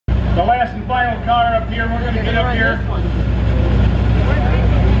The last and final car up here, we're going to get up here.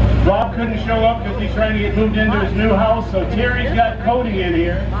 Rob couldn't show up because he's trying to get moved into his new house, so Terry's got Cody in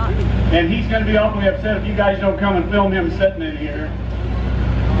here, and he's going to be awfully upset if you guys don't come and film him sitting in here.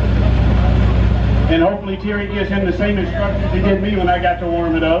 And hopefully Terry gives him the same instructions he did me when I got to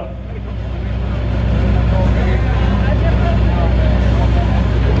warm it up.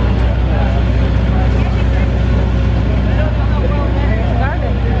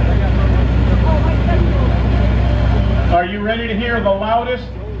 Are you ready to hear the loudest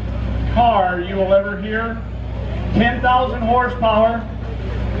car you will ever hear? 10,000 horsepower.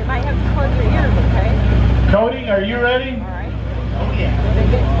 You might have to close your ears, okay? Cody, are you ready? All right. Oh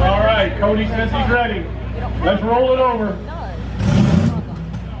yeah. All right, Cody says he's ready. Let's roll it over.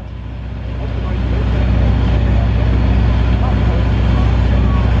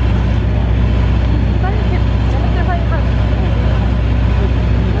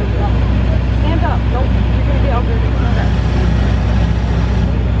 Stand up. Nope. You're going to be over there.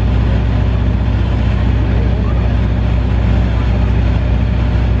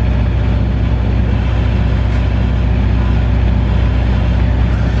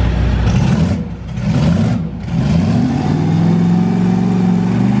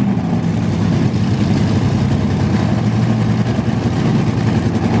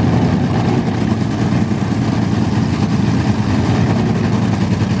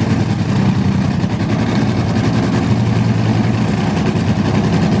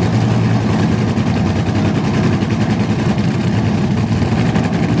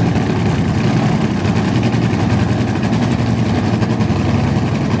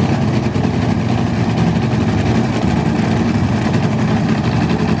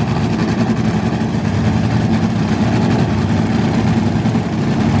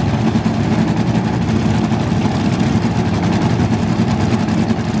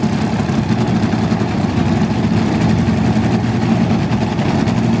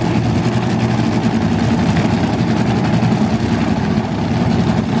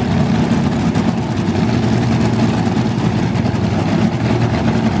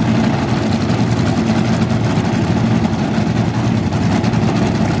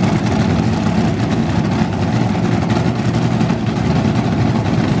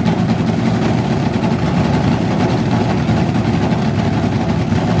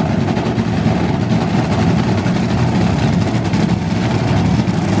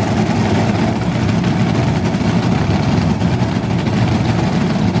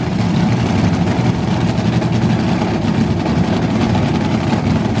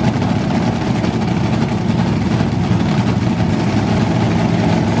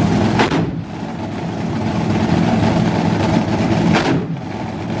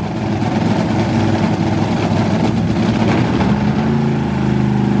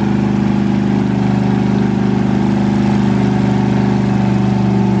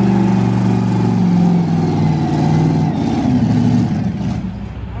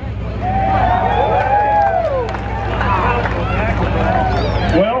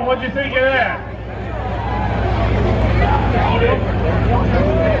 What'd you think of that?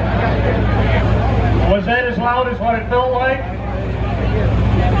 Was that as loud as what it felt like?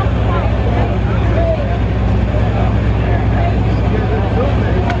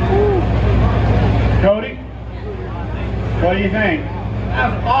 Cody? What do you think?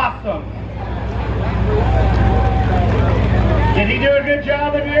 That was awesome. Did he do a good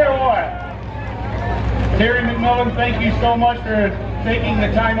job in here or what? Terry McMillan, thank you so much for taking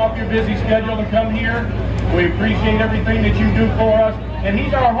the time off your busy schedule to come here. We appreciate everything that you do for us. And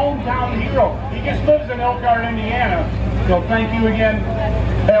he's our hometown hero. He just lives in Elkhart, Indiana. So thank you again.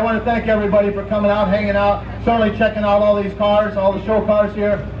 Hey, I want to thank everybody for coming out, hanging out, certainly checking out all these cars, all the show cars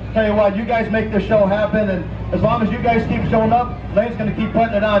here. Tell you what, you guys make this show happen, and as long as you guys keep showing up, Lane's going to keep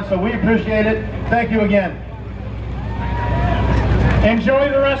putting it on, so we appreciate it. Thank you again. Enjoy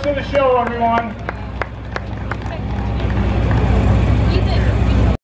the rest of the show, everyone.